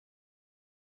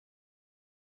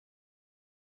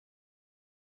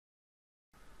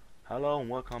Hello and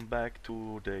welcome back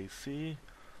to DayZ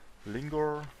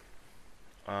Lingor.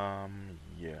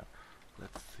 Yeah,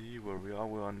 let's see where we are.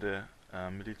 We're on the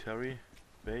military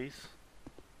base.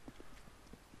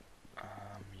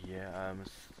 Yeah,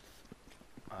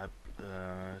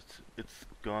 it's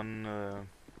gone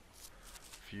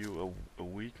a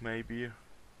week maybe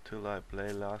till I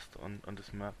play last on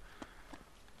this map.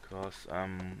 Cause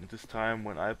this time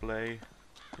when I play,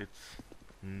 it's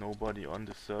nobody on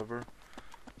the server.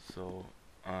 So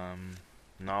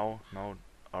now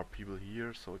are people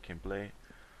here so I can play.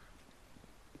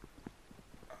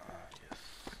 Yes,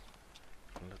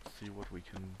 let's see what we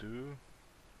can do.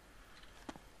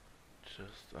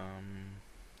 Just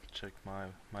check my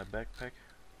backpack.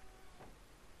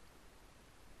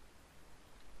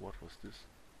 What was this?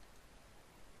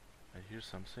 I hear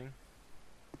something.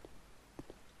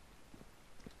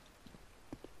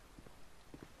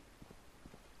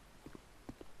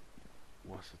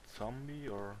 Was it zombie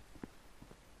or?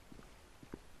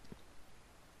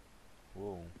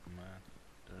 Whoa, man,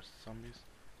 there's zombies.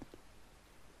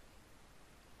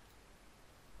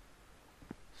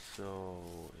 So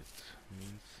it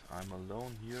means I'm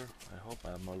alone here. I hope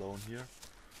I'm alone here.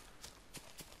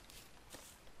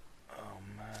 Oh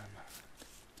man,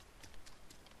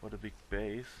 what a big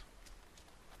base.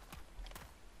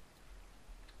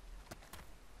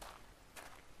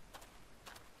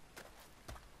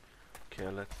 Okay,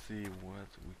 let's see what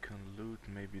we can loot.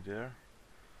 Maybe there.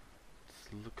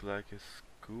 It's look like a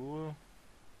school.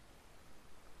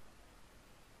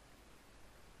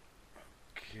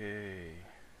 Okay.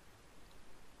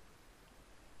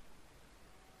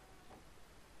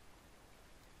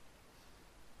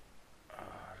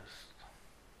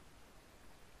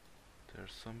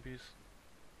 There's zombies.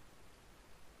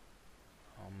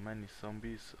 How many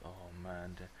zombies? Oh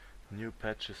man, the new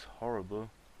patch is horrible.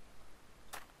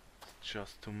 It's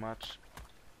just too much,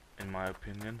 in my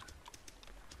opinion.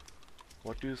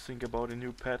 What do you think about the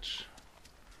new patch?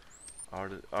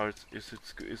 Is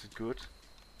it good?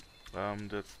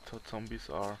 That zombies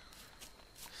are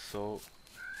so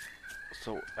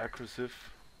aggressive.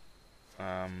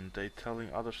 They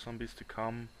telling other zombies to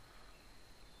come.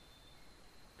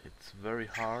 It's very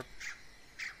hard.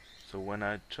 So when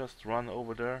I just run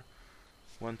over there,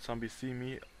 when zombies see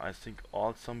me, I think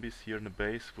all zombies here in the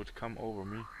base would come over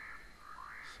me.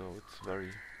 So it's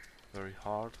very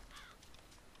hard.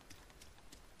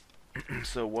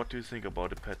 So what do you think about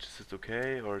the patch? Is it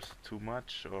okay or is it too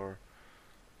much, or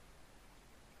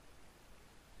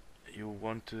you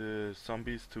want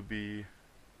zombies to be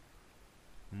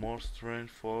more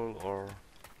strengthful or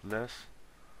less?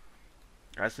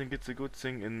 I think it's a good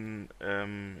thing in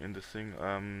the thing.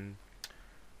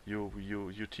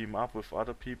 You team up with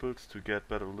other peoples to get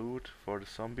better loot for the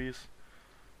zombies,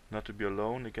 not to be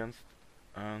alone against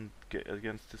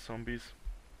the zombies.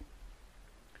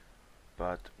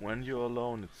 But when you're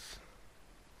alone,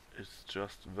 it's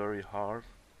just very hard.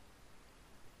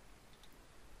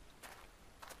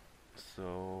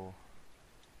 So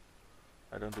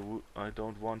I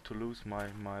don't want to lose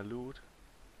my loot.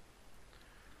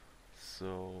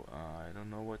 So I don't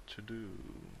know what to do.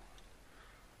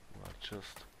 Well,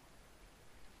 just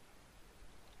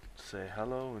say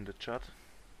hello in the chat.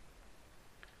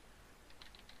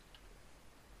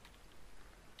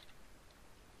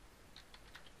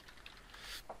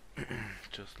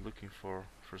 Just looking for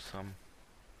some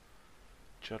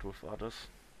chat with others.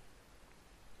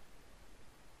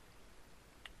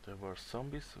 There were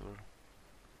zombies, or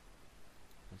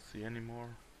don't see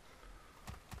anymore.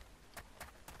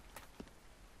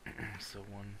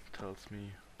 Someone tells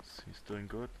me he's doing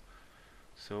good.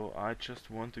 So I just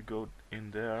want to go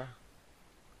in there,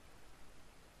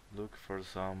 look for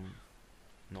some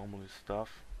normal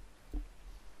stuff.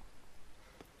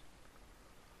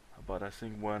 But I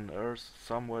think when there's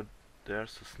somewhere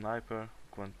there's a sniper,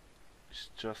 it's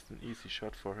just an easy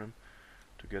shot for him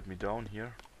to get me down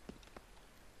here.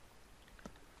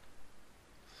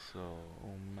 So,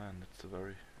 oh man, it's a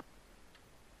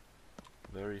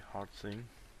very hard thing.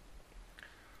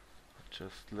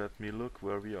 Just let me look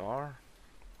where we are.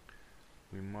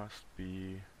 We must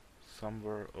be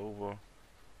somewhere over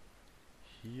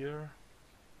here.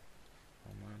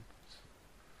 Oh man,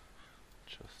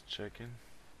 just checking.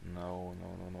 No,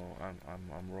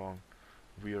 I'm wrong.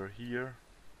 We are here,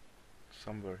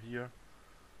 somewhere here.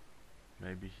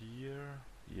 Maybe here.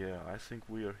 Yeah, I think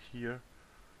we are here.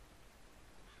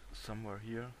 Somewhere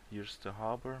here. Here's the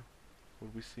harbor.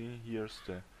 What we see? Here's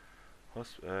the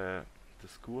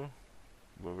school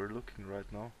where we're looking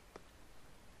right now.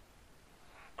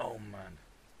 Oh man,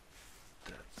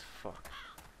 that's fuck.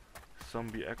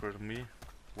 Zombie aggroed me.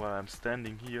 while I'm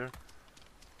standing here.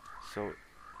 So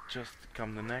just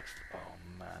come the next. Oh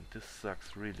man, this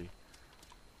sucks really.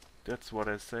 That's what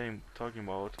I'm talking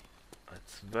about.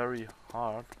 It's very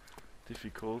hard,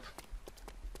 difficult.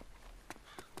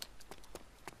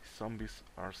 Zombies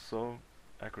are so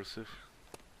aggressive.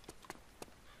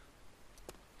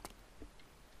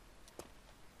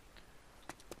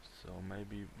 So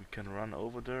maybe we can run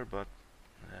over there, but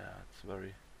yeah, it's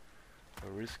very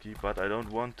risky. But I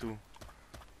don't want to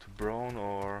brown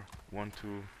or want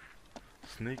to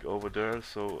sneak over there,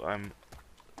 so I'm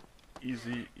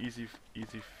easy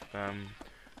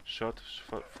shot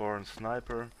for a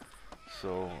sniper.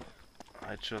 So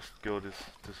I just go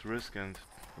this risk and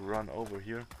run over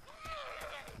here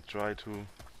and try to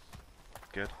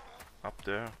get up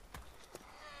there.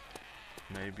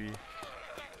 Maybe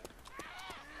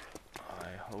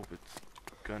I hope it's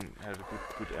gonna have a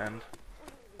good end.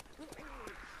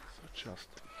 So just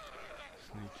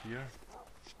sneak here.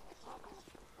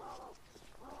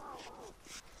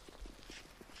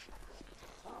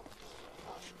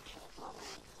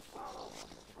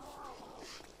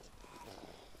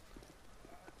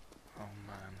 Oh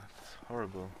man, that's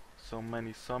horrible. So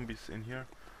many zombies in here.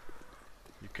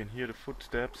 You can hear the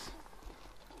footsteps.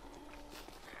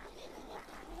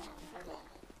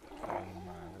 Oh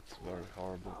man, that's very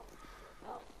horrible.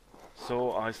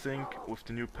 So I think with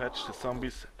the new patch the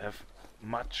zombies have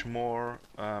much more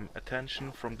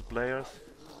attention from the players.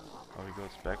 Oh, he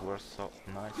goes backwards, so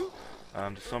nice.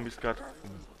 The zombies got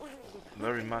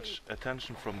very much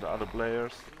attention from the other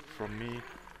players, from me.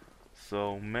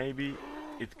 So maybe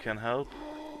it can help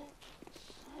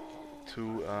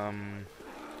to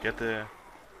get the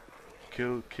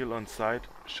kill on sight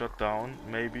shot down.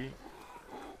 Maybe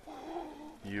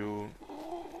you,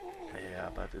 yeah,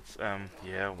 but it's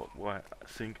yeah. I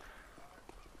think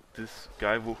this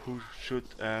guy who should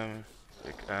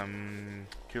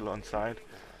kill on sight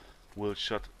will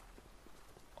shot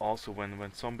also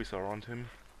when zombies are around him.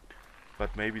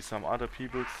 But maybe some other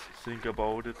people think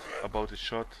about it, about the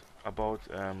shot, about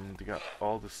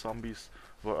all the zombies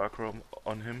were aggro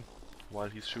on him while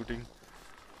he's shooting.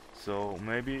 So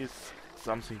maybe it's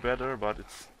something better, but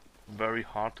it's very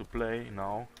hard to play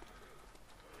now.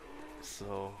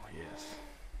 So yes,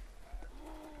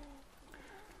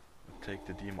 I'll take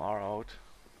the DMR out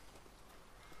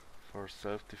for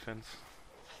self-defense.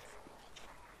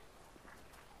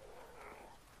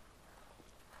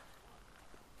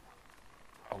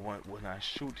 When I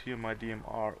shoot here my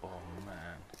DMR, oh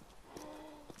man,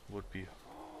 would be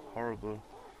horrible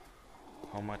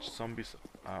how much zombies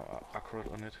are accurate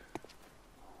on it.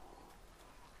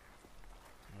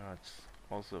 It's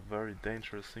also a very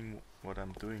dangerous thing what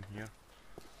I'm doing here.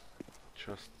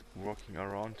 Just walking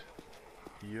around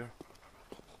here.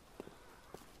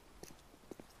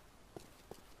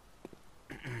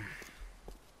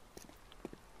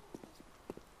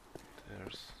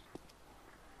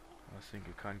 I think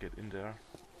I can't get in there.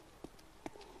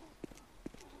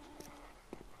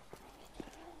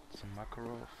 It's a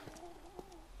Makarov.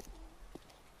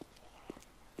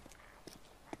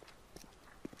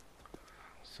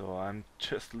 So I'm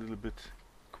just a little bit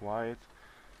quiet,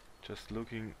 just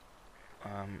looking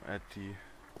at the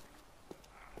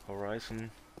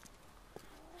horizon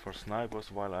for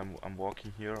snipers while I'm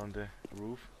walking here on the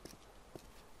roof.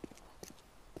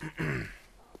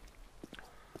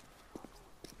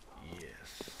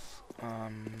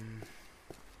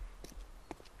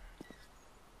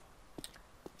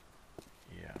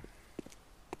 Yeah.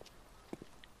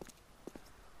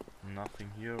 Nothing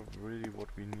here really what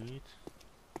we need.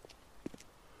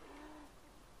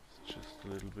 It's just a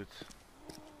little bit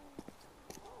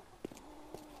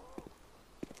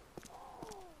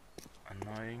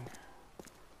annoying.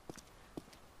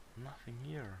 Nothing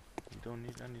here. We don't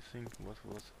need anything.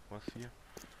 What's here?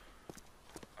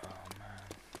 Oh man.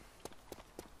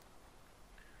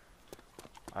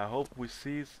 I hope we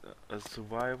see a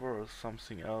survivor or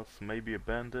something else, maybe a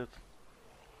bandit,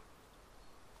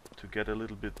 to get a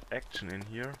little bit action in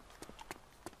here.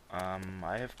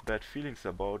 I have bad feelings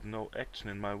about no action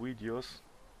in my videos.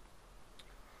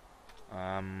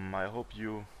 I hope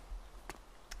you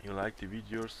like the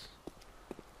videos.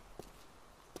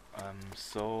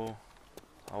 So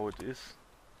how it is,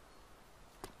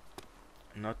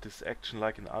 not this action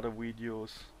like in other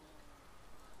videos.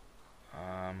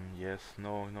 Yes,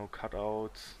 no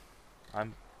cutouts.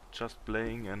 I'm just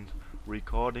playing and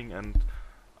recording, and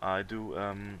I do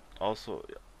also,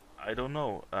 I don't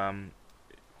know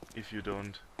if you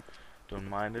don't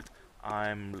mind it,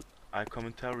 I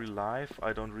commentary live.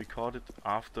 I don't record it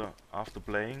after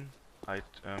playing. I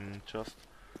just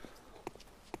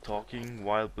talking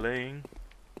while playing.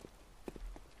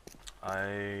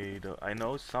 I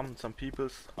know some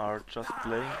peoples are just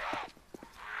playing.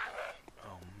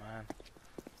 Oh man,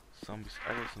 zombies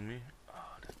aggroing me.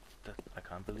 Oh, that I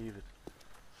can't believe it.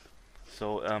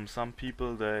 So some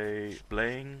people they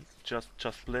playing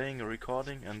just playing a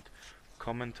recording and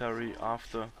commentary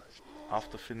after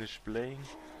finish playing,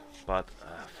 but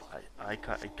I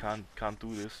can't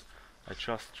do this. I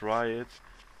just try it,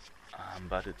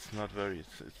 but it's not very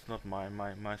it's not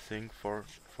my thing for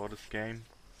this game.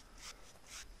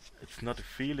 It's not a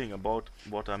feeling about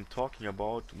what I'm talking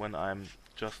about when I'm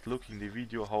just looking the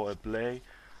video how I play,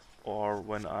 or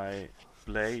when I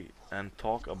play and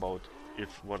talk about it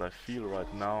what I feel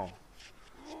right now.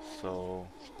 So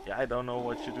yeah, I don't know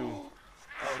what to do.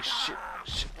 Oh shit,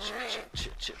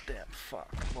 damn fuck.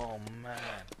 Oh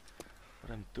man,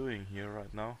 what I'm doing here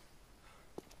right now?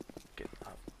 Get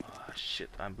up. Ah shit,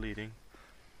 I'm bleeding.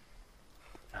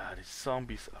 Ah, these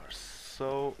zombies are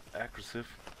so aggressive.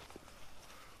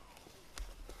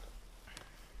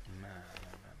 Man.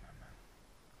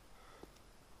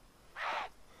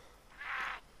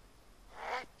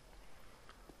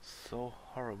 So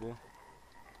horrible.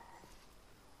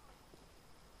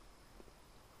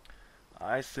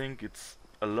 I think it's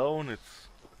alone. It's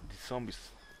the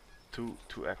zombies too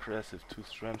aggressive, too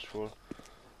strengthful.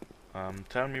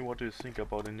 Tell me what do you think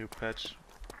about the new patch?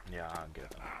 Yeah,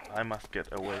 I must get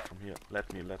away from here.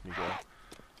 Let me go.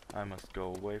 I must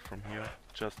go away from here,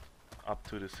 just up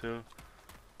to this hill.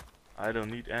 I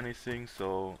don't need anything,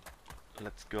 so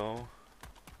let's go.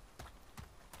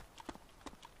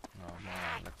 Oh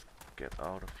man, let's get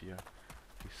out of here.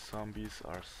 These zombies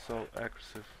are so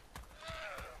aggressive.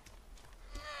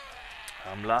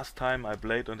 Last time I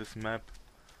played on this map,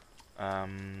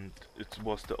 it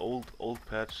was the old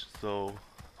patch, so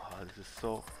this is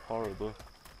so horrible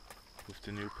with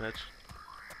the new patch.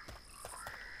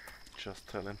 Just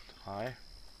tell him hi.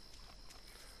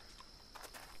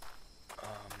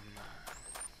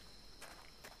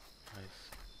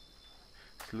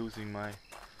 He's losing my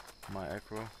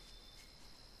aggro.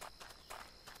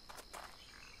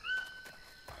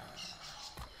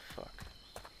 Fuck.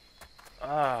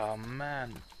 Ah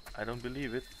man, I don't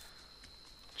believe it.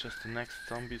 Just the next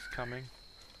zombie's coming.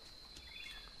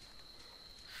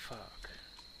 Fuck.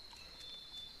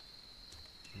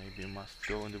 Maybe I must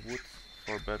go in the woods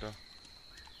for better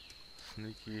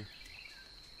sneaky.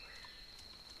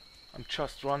 I'm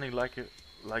just running like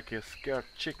a scared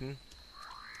chicken.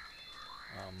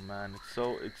 Oh man,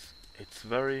 it's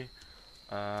very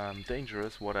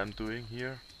dangerous what I'm doing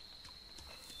here.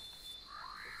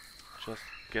 Just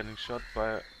getting shot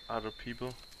by other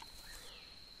people.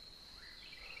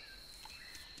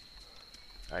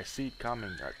 I see it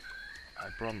coming. I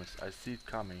promise. I see it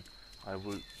coming. I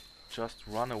will just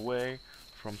run away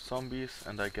from zombies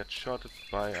and I get shot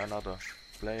by another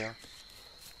player.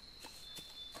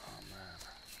 Oh man.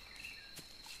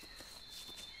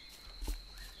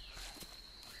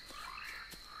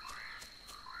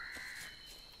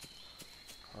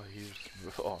 Oh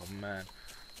here's oh man.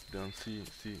 Don't see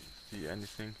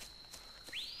anything.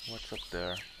 What's up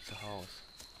there? It's a house.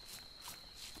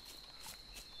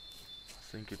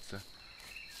 I think it's a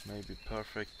maybe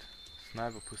perfect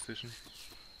sniper position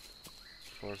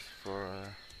for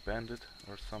a bandit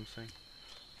or something.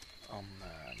 Oh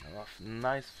man, a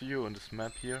nice view on this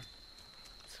map here.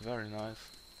 It's very nice.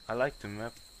 I like the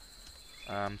map.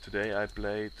 Today I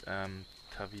played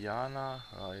Taviana.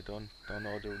 I don't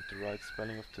know the right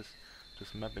spelling of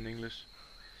this map in English.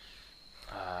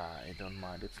 I don't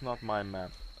mind. It's not my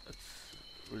map. It's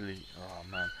really oh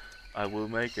man. I will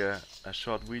make a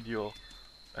short video,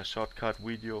 a shortcut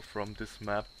video from this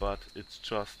map, but it's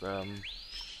just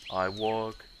I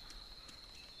walk.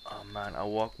 Oh man, I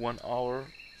walk 1 hour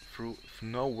through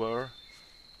nowhere,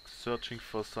 searching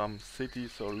for some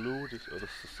cities or loot or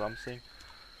something,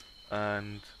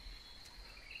 and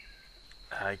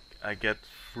I get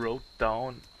thrown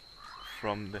down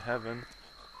from the heaven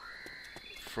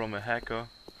from a hacker.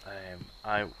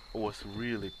 I was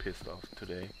really pissed off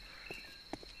today.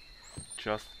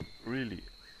 Just really,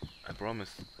 I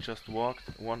promise, just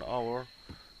walked 1 hour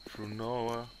through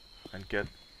nowhere and get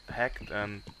hacked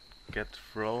and get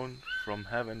thrown from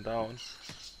heaven down.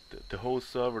 The whole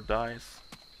server dies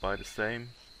by the same.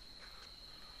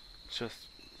 Just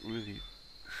really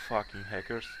fucking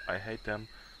hackers. I hate them.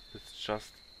 It's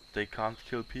just they can't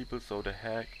kill people, so they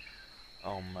hack.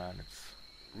 Oh man, it's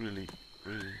really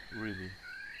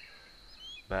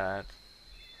bad.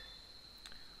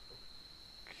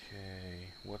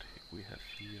 Okay, what we have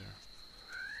here?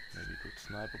 Maybe good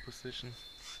sniper position.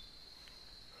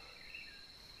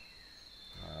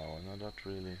 No, not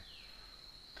really.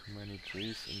 Too many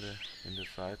trees in the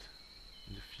side.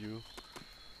 in the view.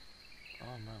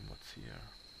 Oh man, what's here?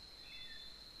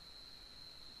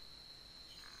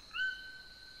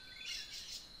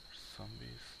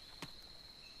 Zombies.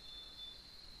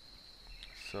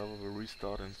 Server will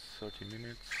restart in 30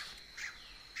 minutes.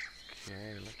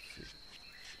 Okay, let's see.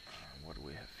 What do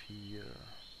we have here?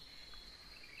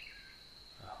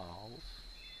 A house.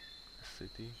 A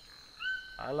city.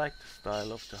 I like the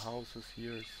style of the houses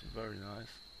here, it's very nice.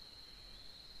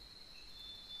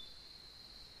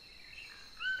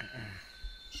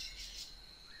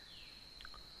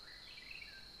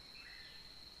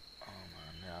 Oh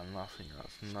man, yeah, nothing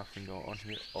else, nothing going on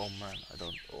here. Oh man, I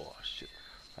don't, oh shit.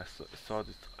 I thought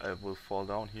I will fall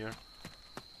down here.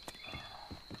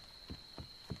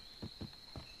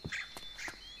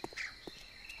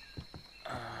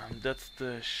 That's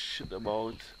the shit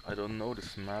about, I don't know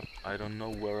this map, I don't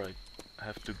know where I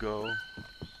have to go.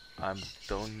 I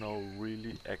don't know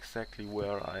really exactly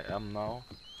where I am now.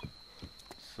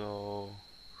 So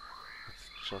let's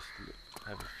just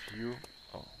have a few.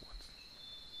 Oh, what's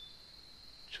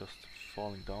just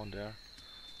falling down there?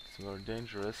 It's very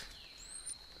dangerous.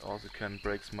 Also can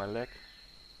breaks my leg.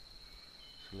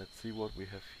 So let's see what we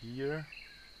have here.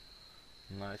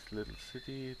 Nice little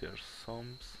city. There's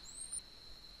zombs.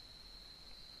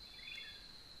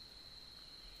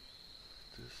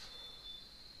 This.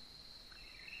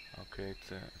 Okay,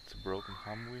 it's a broken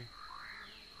Humvee.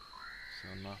 So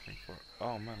nothing for.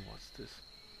 Oh man, what's this?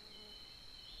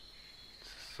 It's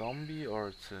a zombie or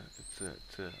it's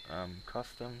a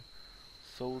custom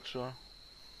soldier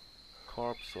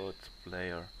corpse or it's a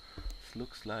player. This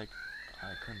looks like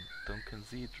I don't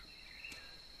see it.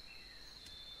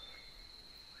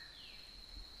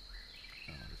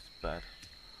 Oh, it's bad.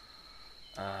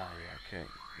 Ah, yeah, okay.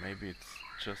 Maybe it's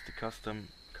just a custom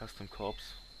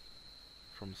corpse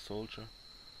from a soldier.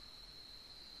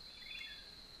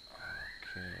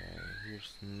 Okay,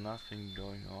 here's nothing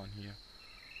going on here.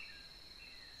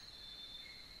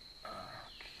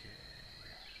 Okay.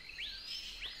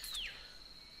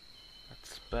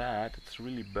 That's bad, it's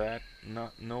really bad.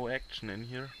 No action in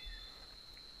here.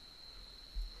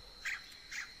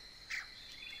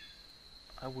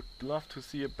 I would love to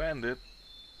see a bandit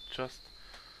just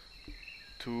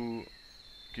to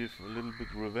give a little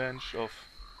bit revenge of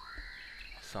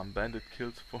some bandit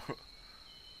kills for. Okay,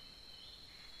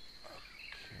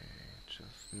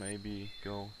 just maybe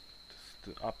go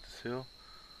up this hill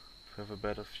to have a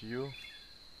better view.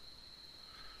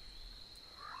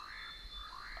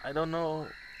 I don't know.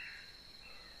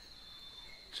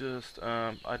 Just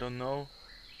I don't know.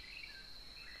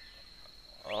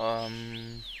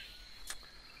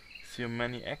 Is here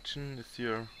many action? Is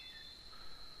here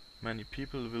many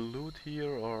people will loot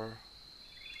here or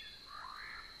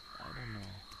I don't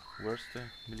know. Where's the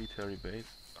military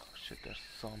base? Oh shit, there's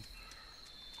some.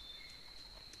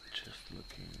 Just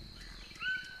looking.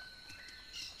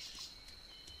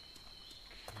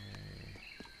 Okay.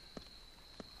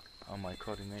 Oh, my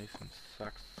coordination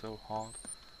sucks so hard.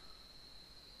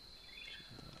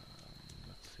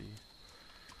 Let's see.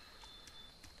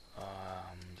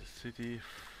 The city.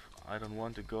 I don't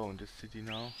want to go in this city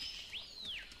now.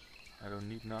 I don't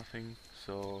need nothing,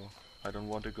 so I don't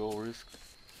want to go risk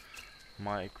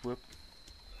my equip.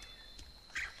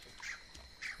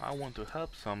 I want to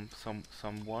help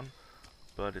someone,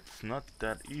 but it's not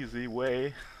that easy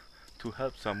way to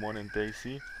help someone in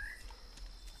DayZ.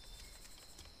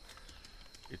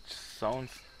 It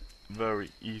sounds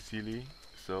very easily,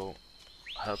 so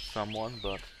help someone,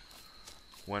 but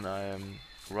when I am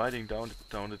writing down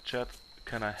the chat,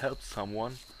 can I help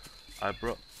someone?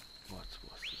 what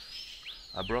was this?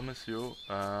 I promise you,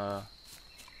 the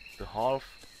half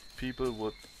people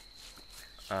would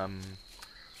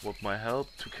my help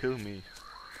to kill me.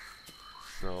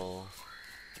 So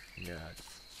yeah,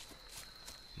 it's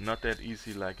not that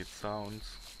easy like it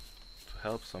sounds to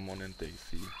help someone in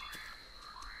DayZ.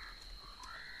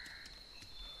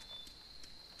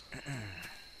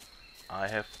 I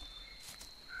have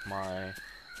my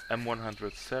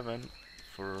M107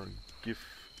 for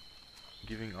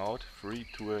giving out free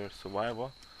to a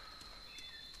survivor,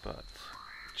 but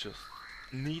just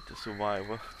need a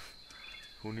survivor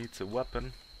who needs a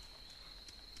weapon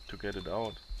to get it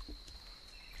out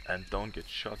and don't get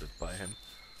shotted by him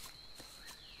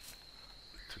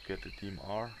to get the team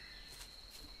R.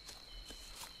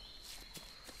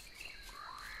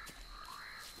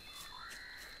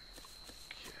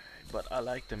 But I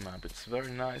like the map. It's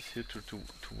very nice here to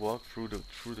walk through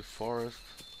the forest.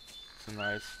 It's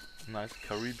a nice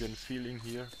Caribbean feeling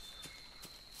here.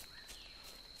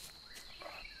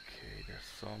 Okay, there's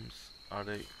zombs. Are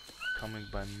they coming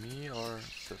by me or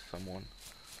is there someone?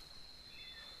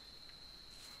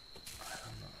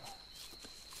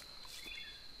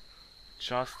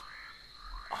 just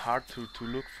hard to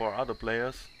look for other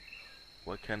players.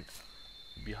 What can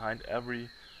behind every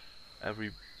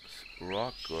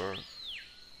rock or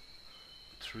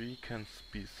tree can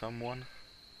be someone,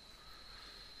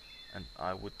 and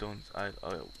I wouldn't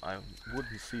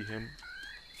see him.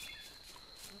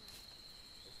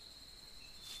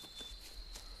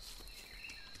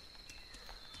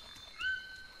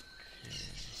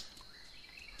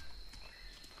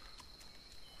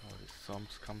 Oh, these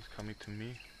zombs coming to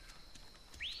me.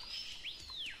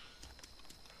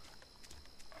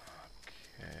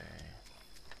 Okay.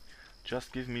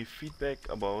 Just give me feedback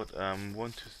about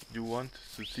you want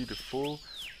to see the full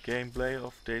gameplay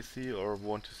of DayZ or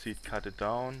want to see it cut it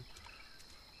down.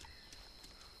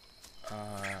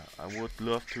 I would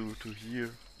love to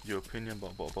hear your opinion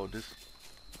about this.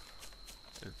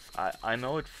 I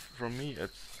know it from me.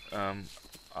 It's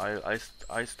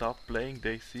I stopped playing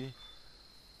DayZ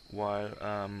while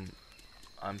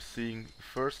I'm seeing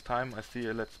first time I see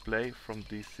a let's play from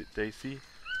DayZ,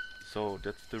 so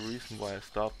that's the reason why I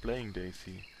stopped playing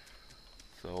DayZ.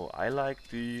 So I like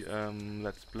the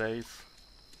let's plays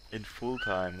in full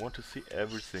time. Want to see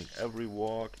everything, every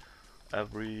walk,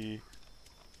 every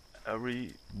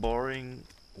boring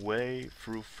way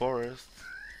through forests.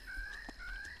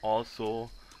 Also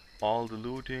all the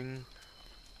looting.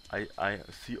 I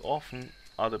see often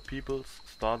other people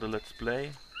start a let's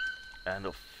play and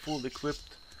are full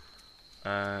equipped,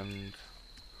 and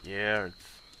yeah,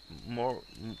 it's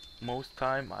most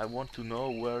time I want to know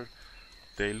where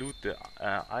they loot the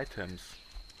items.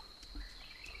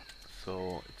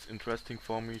 So it's interesting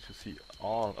for me to see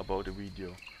all about the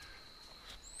video.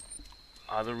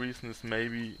 Other reason is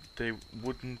maybe they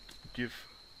wouldn't give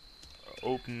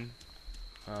open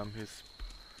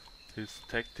his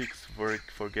tactics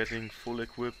for getting full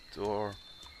equipped, or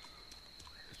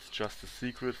it's just a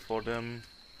secret for them.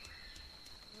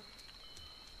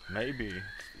 Maybe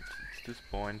it's this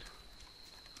point.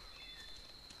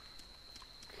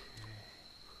 Okay.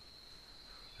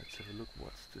 Let's have a look.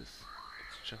 What's this?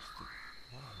 It's just a,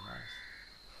 oh, nice.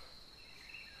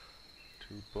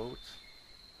 2 boats.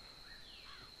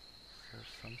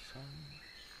 There's some sun.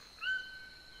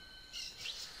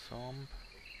 Zomb.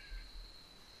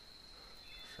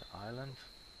 The island.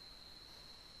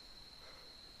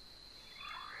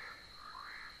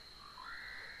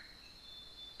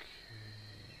 Okay,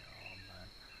 oh man.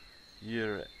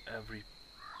 Here every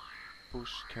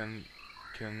bush can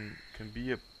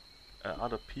be a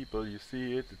other people. You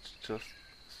see it. It's just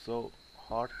so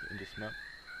hard in this map.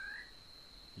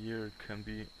 Here it can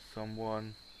be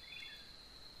someone.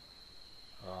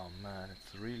 Oh man,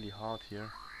 it's really hard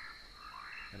here.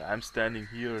 And I'm standing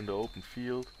here in the open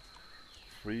field.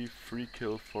 Free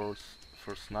kill for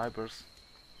snipers.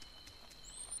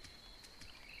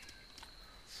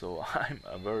 So I'm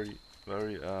a very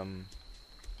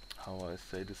how I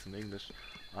say this in English.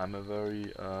 I'm a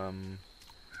very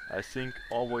I think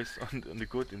always on the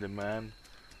good in the man.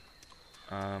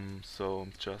 So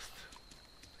just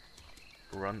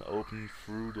run open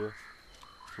through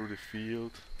the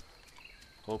field.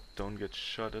 Hope don't get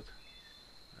shotted.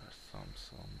 There's some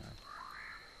man.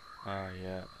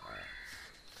 Yeah,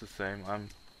 it's the same. I'm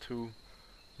too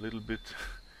little bit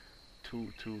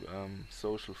too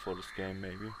social for this game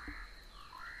maybe.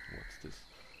 What's this?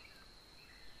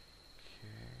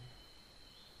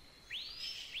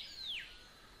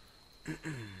 Okay.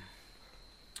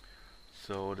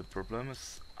 So the problem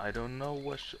is I don't know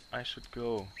where I should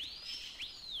go.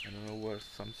 I don't know where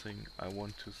something I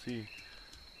want to see.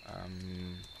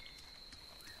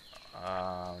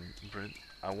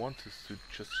 I want to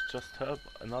just help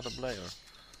another player. That's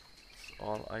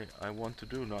all I want to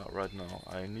do now right now.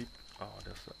 I need. Oh,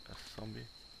 there's a zombie.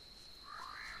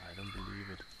 I don't believe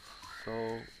it.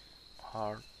 So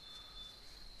hard.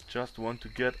 Just want to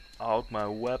get out my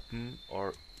weapon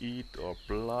or eat or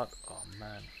blood. Oh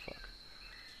man, fuck.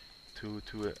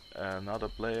 To another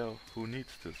player who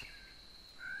needs this.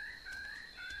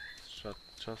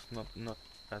 Just not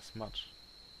as much.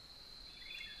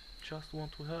 Just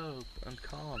want to help and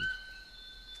can't.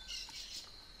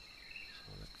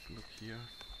 So let's look here.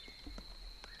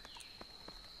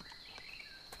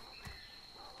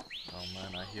 Oh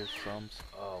man, I hear zombs.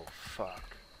 Oh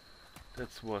fuck.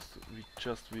 That was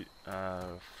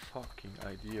fucking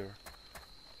idea.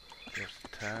 There's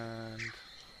tent.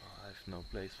 Oh, I have no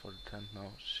place for the tent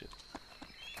now. Shit.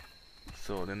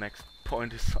 So the next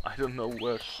point is I don't know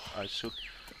where I should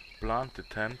plant the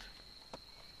tent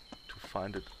to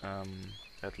find it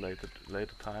at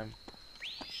later time.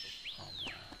 Oh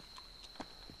man.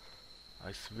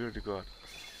 I swear to God,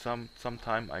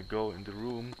 sometime I go in the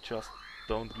room, just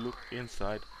don't look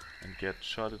inside, and get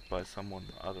shotted by someone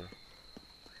other.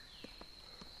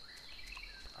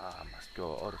 I must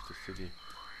go out of the city.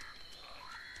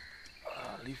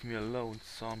 Leave me alone,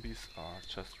 zombies are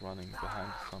just running behind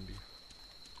the zombie.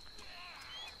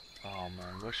 Oh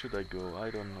man, where should I go? I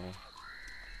don't know.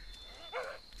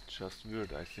 Just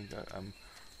weird. I think I'm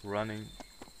running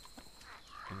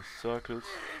in circles.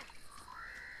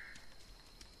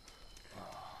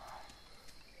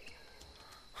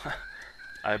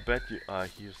 I bet you.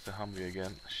 Here's the Humvee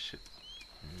again. Shit,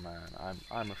 man,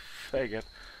 I'm a faggot.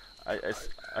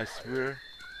 I swear,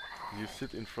 you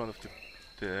sit in front of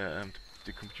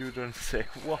the computer and say,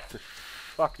 what the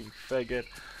fucking faggot,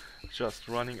 just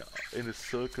running in a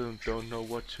circle and don't know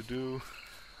what to do.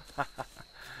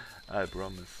 I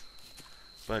promise.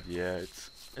 But yeah,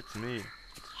 it's me.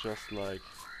 It's just like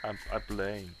I'm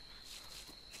playing.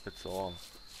 That's all.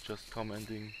 Just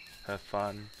commenting, have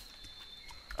fun.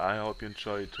 I hope you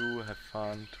enjoy it too. Have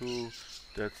fun too.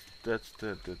 That's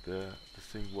the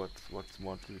thing.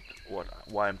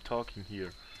 Why I'm talking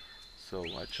here. So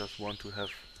I just want to have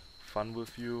fun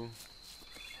with you.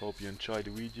 Hope you enjoy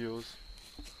the videos.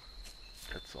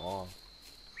 That's all.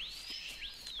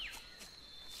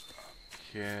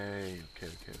 Okay.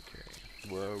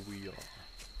 Where we are.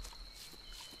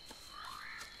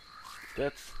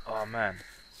 That's, oh man.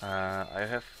 I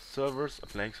have servers,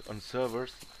 playing on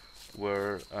servers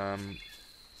where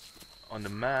on the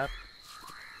map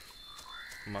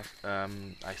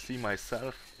I see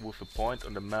myself with a point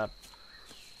on the map.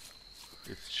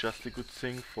 It's just a good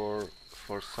thing for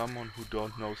someone who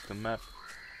don't knows the map.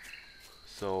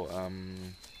 So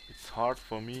it's hard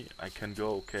for me. I can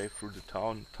go okay through the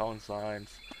town signs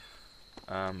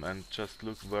and just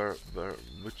look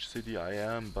which city I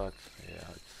am, but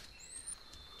yeah, it's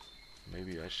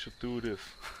maybe I should do this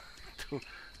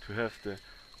to have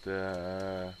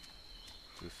the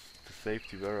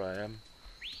safety where I am.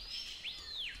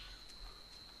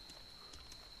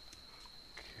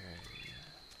 Okay.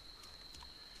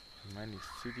 Many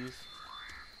cities.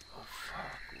 Oh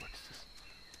fuck, what's this?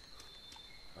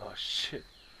 Oh shit.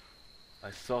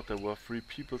 I thought there were 3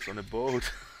 people on a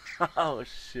boat. Oh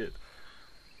shit.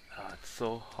 It's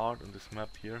so hard on this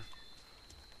map here.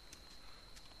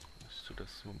 Should I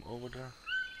swim over there?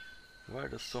 Why are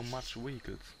there so much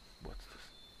vehicles? What's this?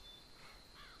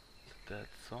 Is that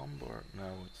zombie or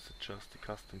no, it's just a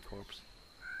custom corpse.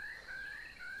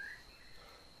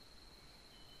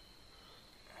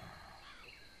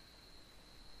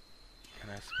 Can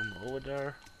I swim over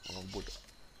there or would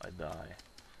I die?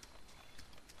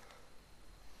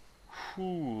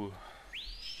 Whew.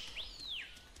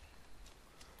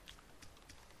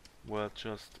 Well,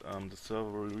 just the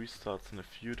server will restart in a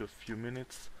few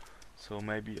minutes, so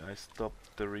maybe I stop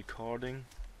the recording.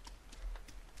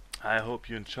 I hope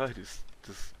you enjoy this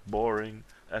boring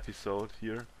episode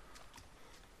here.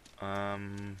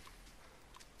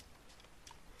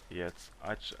 Yes,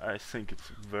 I think it's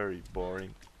very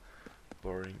boring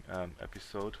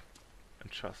episode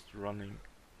and just running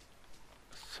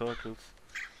circles.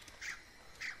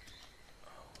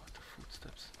 Oh, what the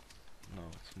footsteps? No,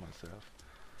 it's myself.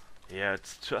 Yeah,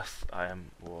 it's just I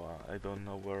don't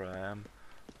know where I am.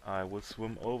 I will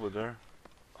swim over there.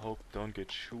 Hope don't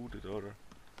get shooted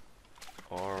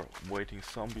or waiting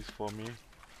zombies for me.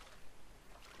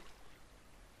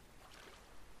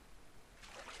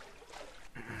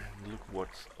 Look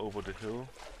what's over the hill.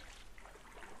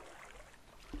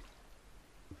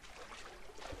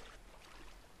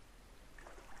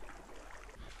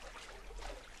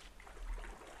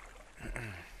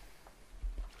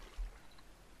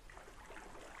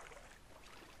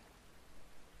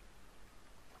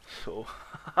 So,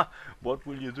 what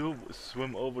will you do?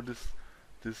 Swim over this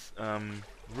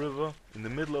river, in the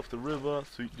middle of the river,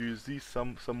 so do you see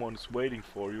someone is waiting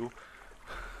for you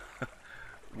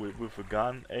with a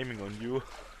gun aiming on you.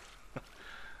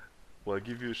 Well,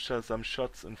 give you some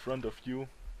shots in front of you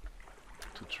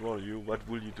to troll you. What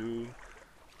will you do?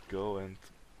 Go and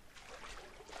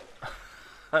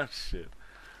ah, shit.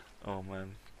 Oh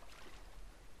man,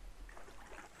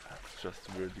 that's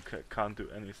just weird. You can't do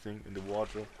anything in the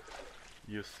water.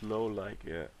 You're slow like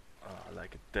a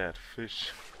dead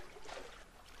fish.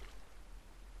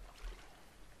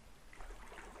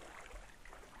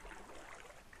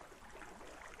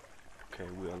 Okay,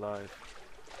 we're alive.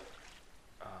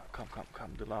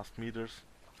 Come, the last meters.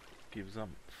 Give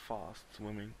them fast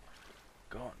swimming.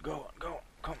 Go on,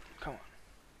 come on.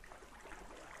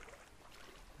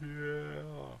 Yeah.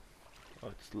 Oh,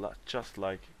 it's just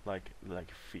like a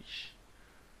fish.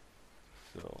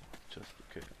 So, just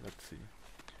okay, let's see.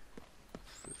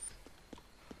 What's this?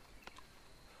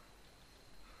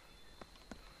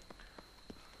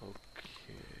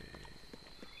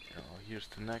 here's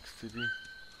the next city.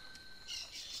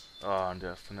 Oh, and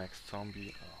there's the next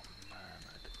zombie. Oh man,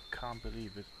 I can't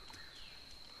believe it.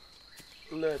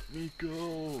 Let me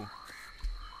go.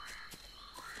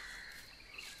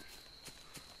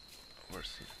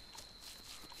 Where's he?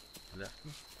 Left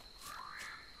me?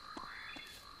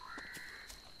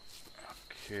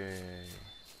 Okay.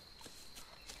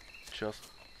 Just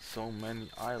so many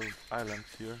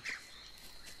islands here.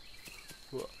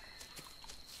 Whoa.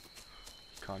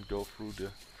 Can't go through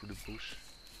the bush.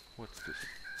 What's this?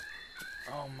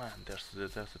 Oh man,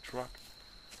 there's a truck.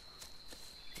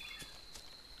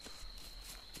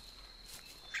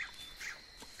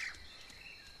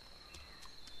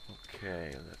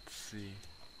 Okay, let's see.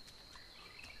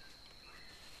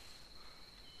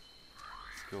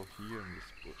 Let's go here in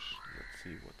this bush. Let's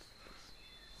see what's this.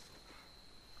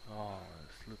 Oh,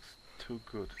 this looks too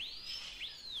good.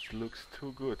 It looks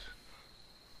too good.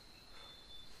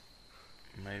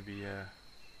 Maybe a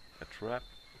trap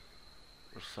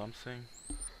or something,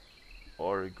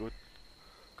 or a good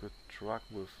truck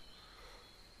with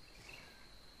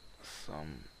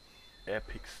some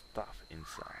epic stuff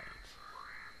inside.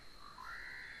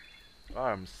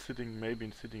 I'm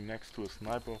maybe sitting next to a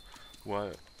sniper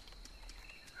while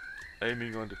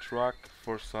aiming on the truck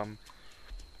for some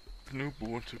noob who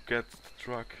want to get the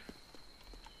truck.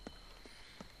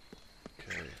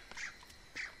 Okay.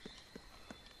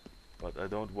 But I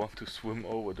don't want to swim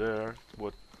over there. It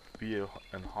would be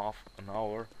half an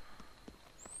hour.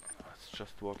 It's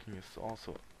just walking is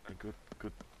also a good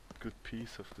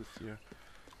piece of this here.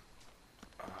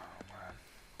 Oh man.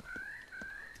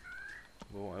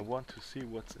 Well, I want to see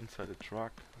what's inside the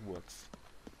truck, what's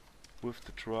with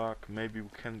the truck. Maybe we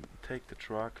can take the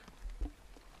truck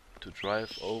to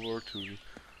drive over to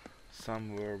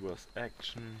somewhere with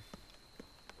action.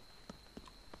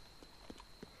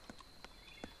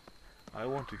 I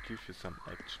want to give you some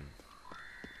action.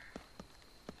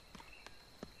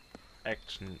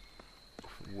 Action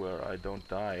where I don't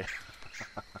die.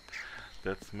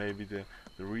 That's maybe the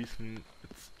reason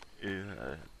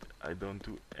I don't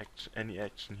do any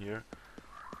action here,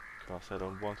 because I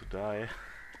don't want to die.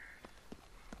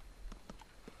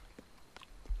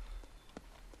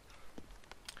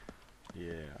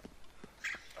 Yeah.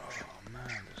 Oh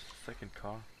man, there's a second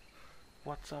car.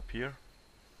 What's up here?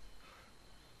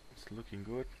 It's looking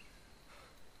good.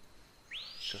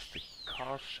 Just a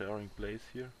car sharing place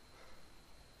here.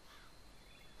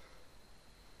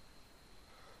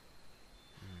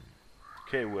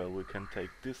 Okay, well, we can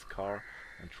take this car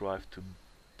and drive to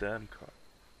damn car.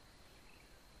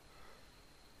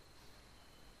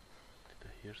 Did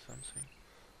I hear something?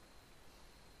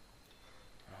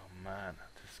 Oh man,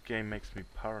 this game makes me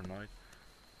paranoid.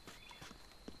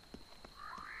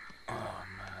 Oh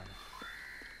man.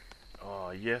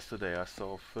 Oh, yesterday I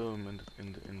saw a film in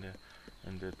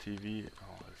the TV.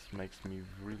 Oh, this makes me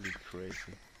really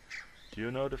crazy. Do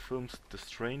you know the film The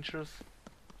Strangers?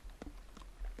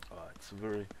 Oh, it's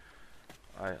very.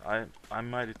 I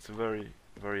might. It's a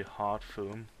very hard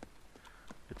film.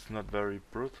 It's not very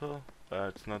brutal.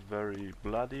 It's not very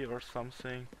bloody or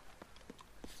something.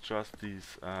 It's just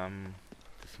this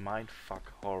mindfuck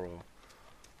horror.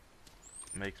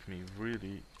 Makes me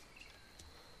really.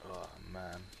 Oh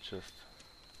man, just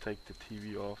take the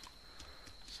TV off.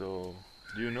 So,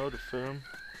 do you know the film?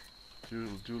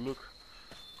 Do you look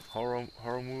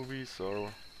horror movies,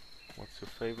 or what's your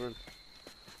favorite?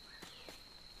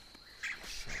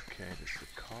 Okay, this is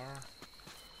the car.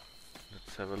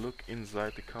 Let's have a look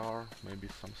inside the car. Maybe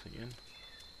something in.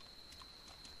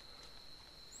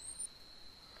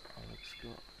 Oh, looks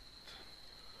good.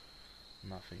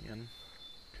 Nothing in.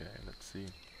 Okay, let's see.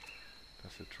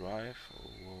 Does it drive?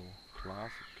 Oh, whoa,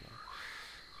 class. Okay.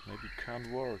 Maybe can't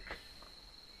work.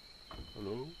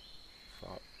 Hello?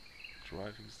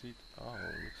 Driving seat. Oh,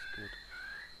 looks good.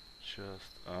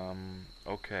 Just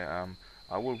okay.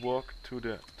 I will walk to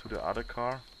the other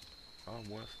car. Oh,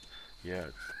 yeah,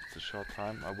 it's a short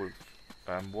time. I will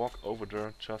walk over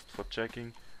there just for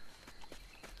checking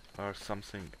or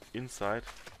something inside,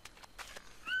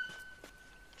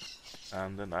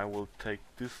 and then I will take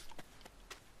this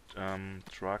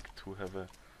truck to have a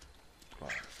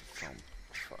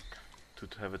to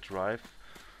have a drive.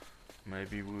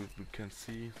 Maybe we can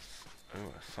see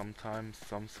sometimes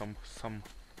someone.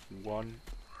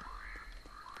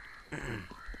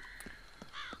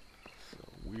 So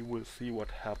we will see what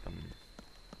happens.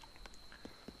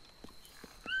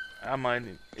 I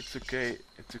mean, it's okay.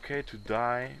 It's okay to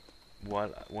die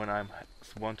when I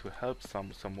want to help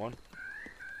someone,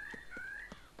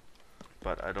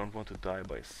 but I don't want to die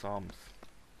by zombies.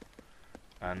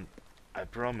 And I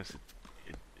promise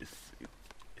it's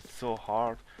so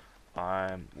hard.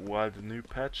 While the new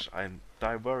patch, I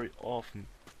die very often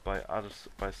by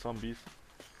by zombies.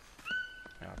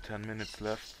 Yeah, 10 minutes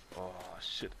left. Oh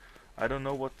shit! I don't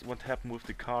know what happened with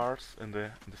the cars in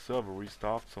the server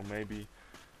restart. So maybe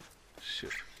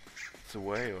shit, it's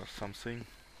away or something.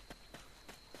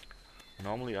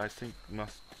 Normally I think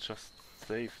must just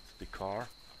save the car.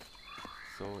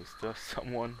 So is there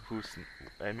someone who's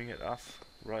aiming at us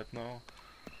right now?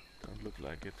 Don't look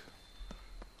like it.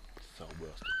 So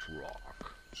where's the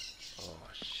truck? Oh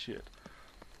shit.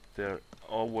 There are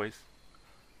always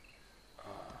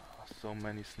so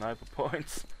many sniper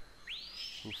points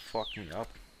who fuck me up.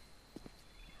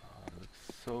 Looks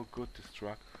so good, this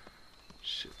truck.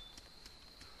 Shit.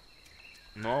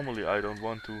 Normally I don't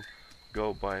want to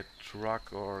go by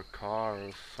truck or car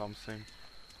or something.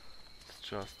 It's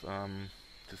just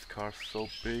this car's so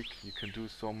big, you can do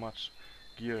so much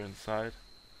gear inside.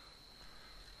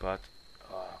 But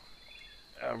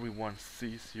everyone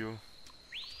sees you.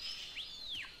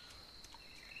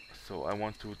 So I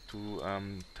want to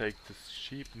take this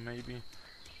sheep maybe.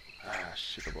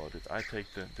 Shit about it. I take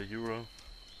the Ural.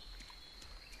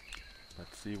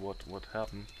 Let's see what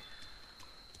happened.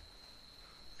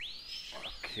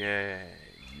 Okay,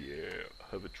 yeah,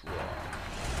 have a try.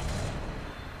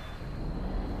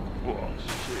 Oh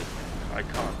shit, I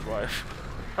can't drive.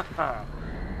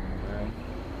 Man.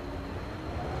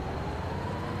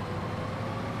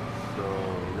 So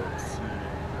let's see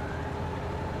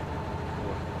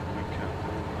what we can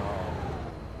do now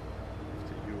with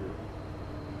the Ural.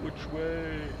 Which way?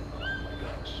 Oh my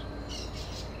gosh.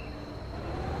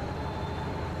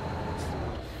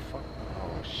 What the fuck?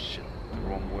 Oh shit, the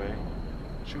wrong way.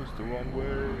 Choose the wrong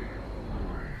way.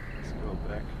 Let's go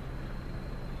back.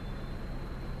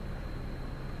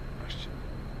 Oh shit.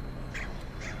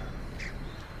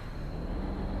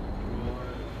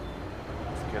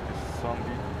 Let's get this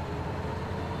zombie.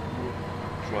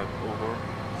 Drive over.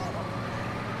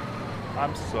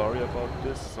 I'm sorry about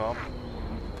this zombie.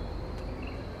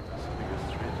 That's the biggest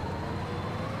street.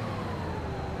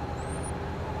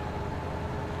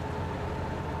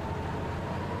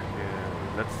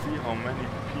 Let's see how many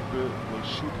people will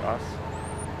shoot us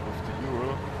with the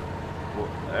Ural.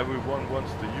 Well, everyone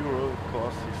wants the Ural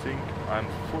because he thinks I'm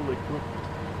full equipped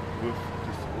with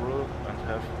this Ural and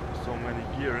have so many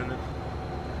gear in it.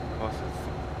 Because it's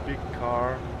a big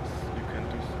car, you can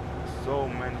do so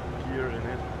many gear in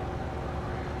it.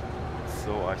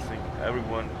 So I think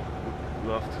everyone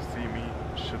would love to see me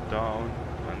shoot down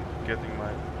and getting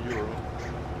my Ural.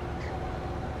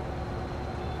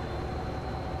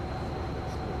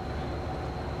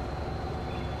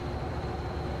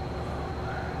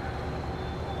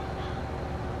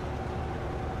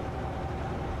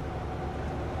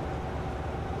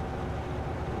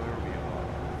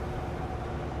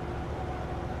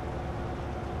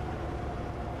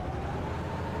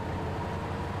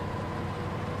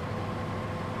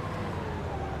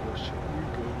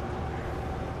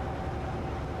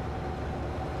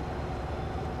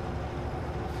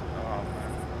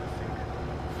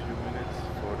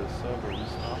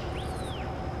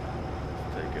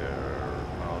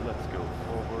 Let's go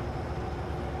forward.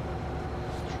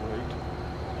 Straight.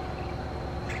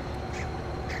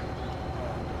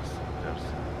 There's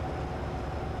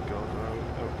go road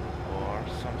or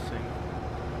something.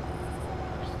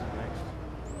 Where's the next?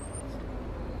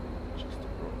 Just a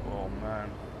road. Oh man,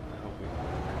 I hope we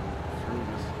come through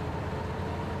this.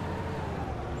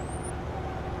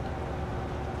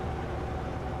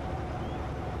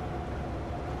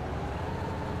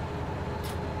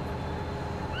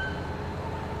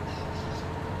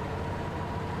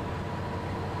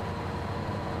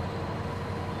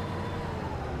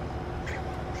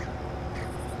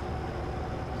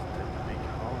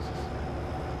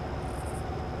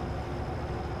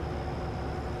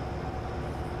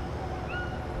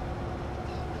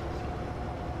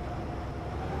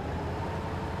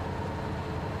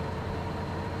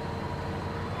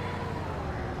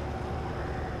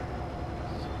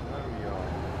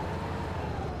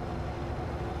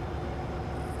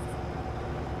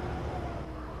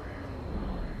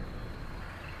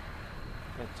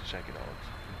 Let's check it out.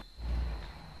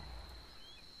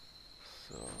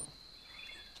 So,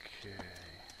 okay.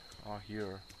 Oh,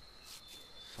 here,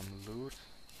 some loot.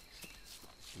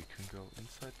 We can go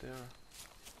inside there.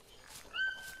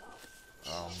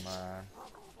 Oh man.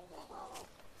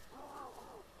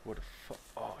 What the fuck?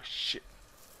 Oh shit.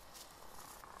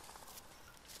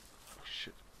 Oh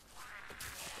shit.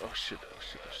 Oh shit, oh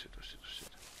shit, oh shit, oh shit, oh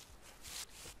shit.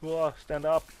 Whoa, stand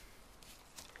up.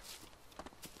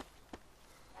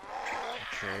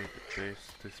 Okay,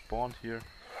 they spawned here,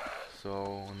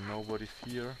 So nobody's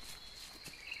here.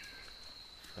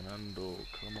 Fernando,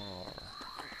 come on.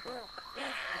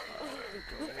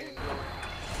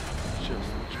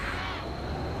 Just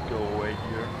go away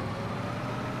here.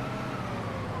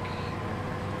 Okay,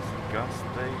 gas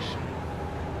station.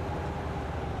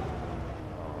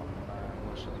 Oh man,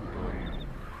 where should we go?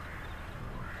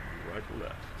 Right or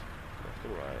left? Left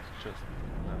or right? Just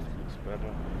left looks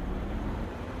better.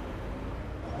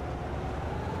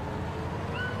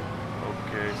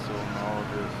 Okay, so now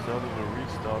the server will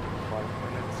restart in 5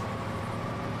 minutes.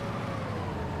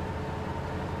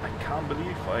 I can't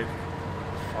believe I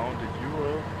found a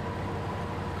Ural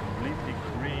completely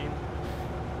green,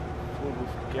 full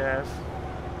with gas.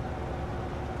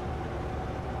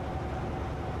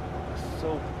 There's so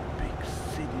big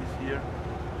cities here.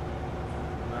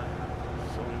 Man,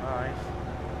 so nice.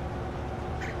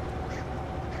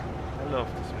 I love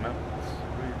this map. It's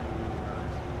really, really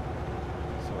nice.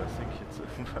 So I think it's a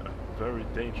very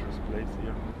dangerous place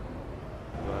here.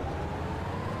 But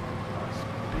it's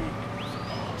big. It's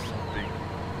awesome big.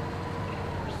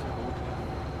 There's the hotel.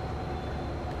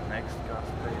 Next gas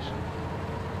station.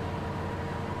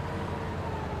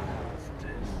 What's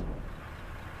this?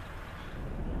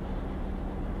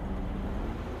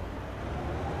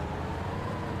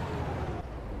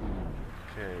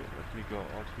 Okay, let me go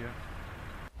out here.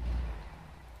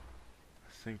 I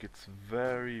think it's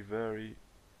very, very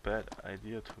bad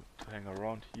idea to hang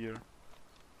around here.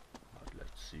 But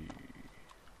let's see.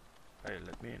 Hey,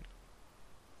 let me in.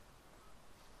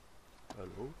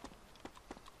 Hello?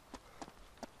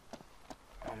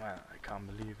 Oh man, I can't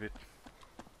believe it.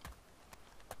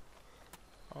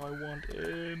 I want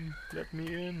in. Let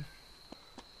me in.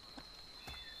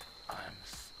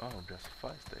 Oh, there's a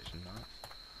fire station. Nice.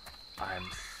 I'm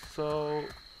so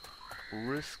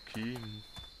risky.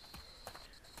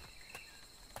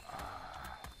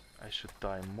 I should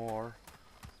die more,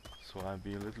 so I'll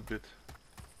be a little bit.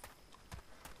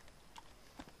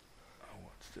 Oh,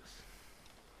 what's this?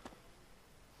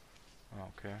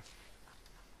 Okay.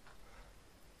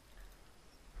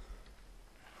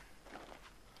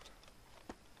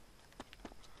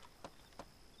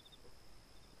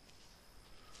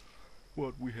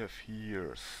 What we have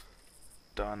here?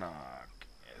 Stanak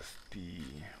SD.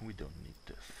 We don't need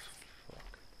this.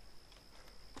 Fuck.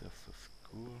 There's a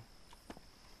school.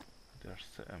 There's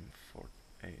the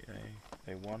M4AA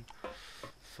A1.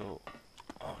 So,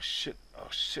 oh shit,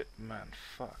 man,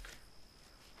 fuck.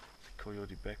 The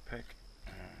Coyote backpack.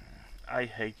 I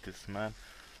hate this, man.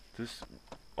 This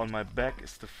on my back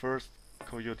is the first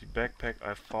Coyote backpack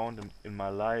I found in my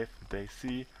life,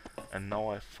 DayZ, and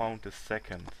now I found the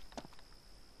second.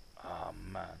 Ah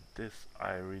man, this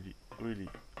I really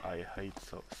I hate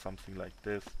something like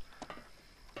this.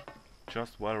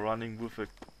 Just while running with a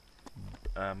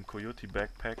Coyote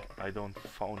backpack, I don't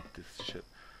found this shit,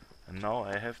 and now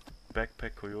I have the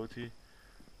backpack Coyote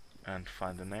and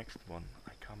find the next one.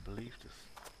 I can't believe this.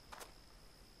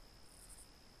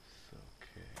 So,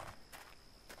 okay.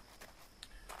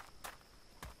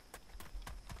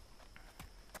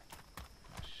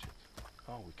 Oh shit.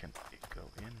 Oh, we can go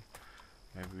in.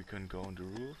 Maybe we can go on the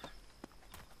roof.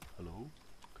 Hello?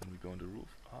 Can we go on the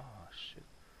roof? Ah shit.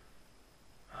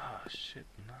 Ah shit,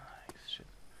 nice shit.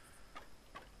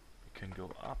 We can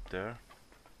go up there.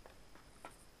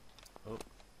 Oh.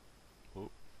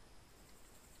 Oh.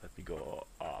 Let me go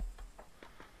up.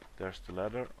 There's the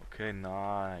ladder. Okay,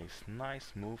 nice.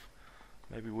 Nice move.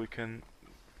 Maybe we can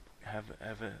have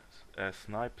a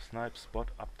snipe spot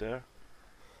up there.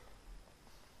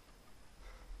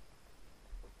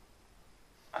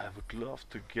 I would love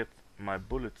to get my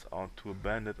bullets out to a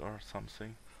bandit or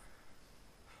something.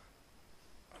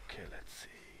 Okay, let's see.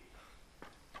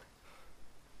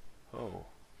 Oh,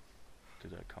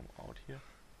 did I come out here?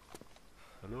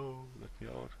 Hello, let me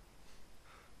out.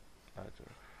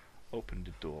 Either open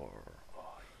the door.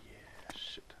 Oh yeah,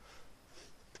 shit.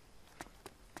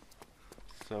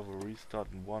 Server restart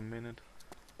in 1 minute.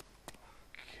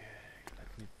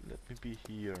 Okay, let me be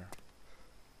here.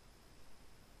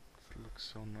 It looks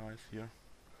so nice here.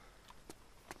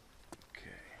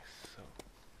 Okay,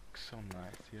 so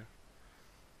nice here.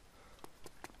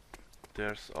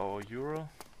 There's our Ural.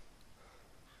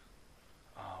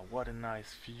 Ah, what a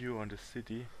nice view on the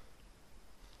city.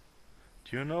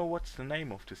 Do you know what's the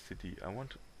name of the city? I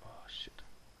want to. Oh shit.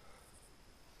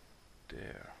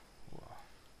 There. Wow.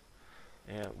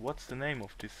 Yeah, what's the name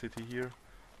of this city here?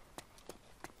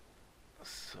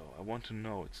 So I want to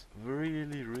know. It's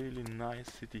really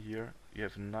nice city here. You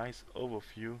have a nice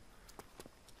overview.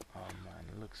 Oh man,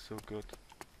 it looks so good.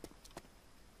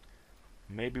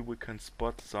 Maybe we can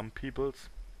spot some peoples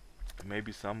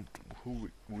maybe some who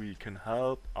we can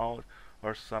help out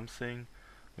or something.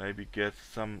 Maybe get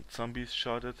some zombies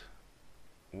shotted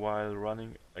while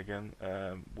running again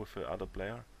with the other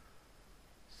player.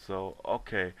 So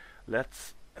okay,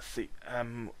 let's see.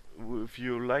 If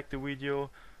you like the video,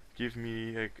 give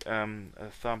me a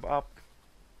thumb up.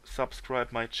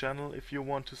 Subscribe my channel if you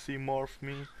want to see more of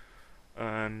me,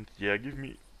 and yeah, give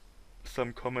me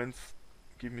some comments.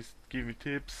 Give me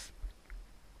tips.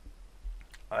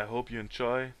 I hope you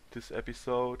enjoy this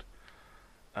episode,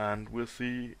 and we'll see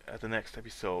you at the next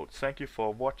episode. Thank you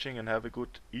for watching and have a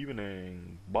good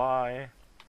evening. Bye.